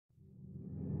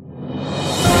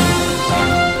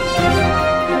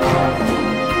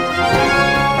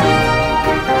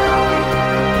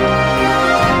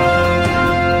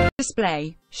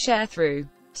display. Sharethrough.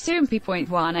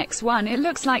 Soompi.1x1 It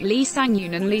looks like Lee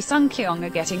Sang-yoon and Lee Sung-kyung are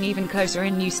getting even closer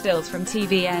in new stills from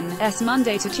TVN's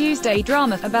Monday to Tuesday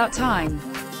drama About Time.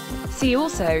 See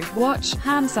also, watch,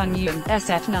 Han Sung-yoon,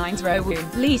 SF9's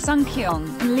Rowoon, Lee Sung-kyung,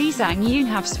 and Lee Sang-yoon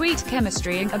have sweet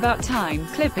chemistry in About Time.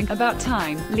 Clipping About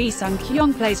Time. Lee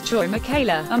Sung-kyung plays Choi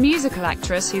Michaela, a musical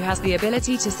actress who has the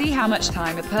ability to see how much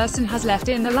time a person has left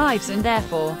in their lives and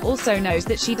therefore, also knows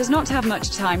that she does not have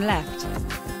much time left.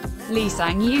 Lee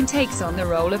Sang-yoon takes on the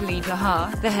role of Lee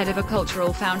Da-ha, the head of a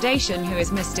cultural foundation who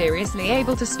is mysteriously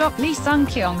able to stop Lee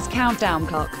Sung-kyung's countdown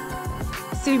clock.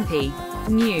 Soompi.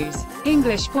 News.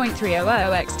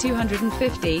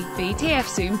 English.300x250, BTF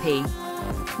Soompi.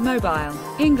 Mobile.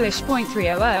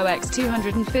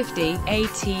 English.300x250,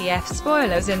 ATF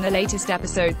Spoilers In the latest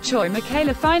episode, Choi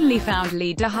Michaela finally found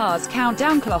Lee Da-ha's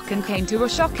countdown clock and came to a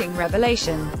shocking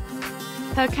revelation.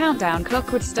 Her countdown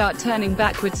clock would start turning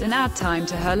backwards and add time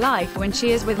to her life when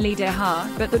she is with Lee Da-ha,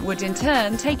 but that would in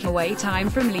turn take away time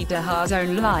from Lee Da-ha's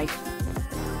own life.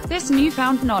 This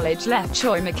newfound knowledge left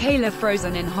Choi Michaela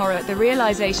frozen in horror at the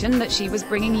realization that she was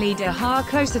bringing Lee Da-ha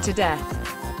closer to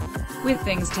death. With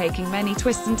things taking many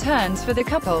twists and turns for the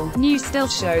couple, news still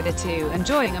show the two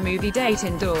enjoying a movie date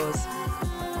indoors.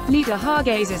 Lee Da-ha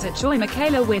gazes at Choi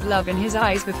Michaela with love in his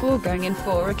eyes before going in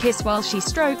for a kiss while she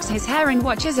strokes his hair and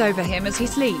watches over him as he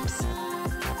sleeps.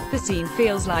 The scene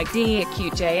feels like Dear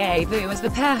Vu as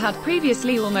the pair had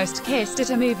previously almost kissed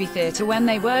at a movie theater when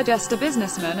they were just a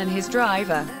businessman and his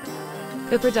driver.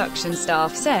 The production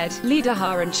staff said, Lee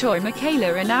Da-ha and Choi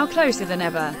Michaela are now closer than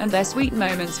ever, and their sweet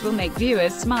moments will make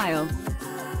viewers smile.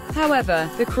 However,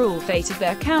 the cruel fate of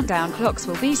their countdown clocks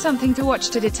will be something to watch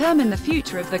to determine the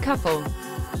future of the couple.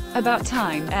 About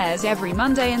Time airs every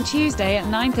Monday and Tuesday at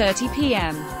 9:30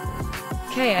 p.m.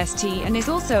 KST and is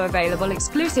also available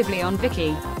exclusively on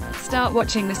Viki. Start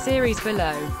watching the series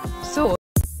below. Source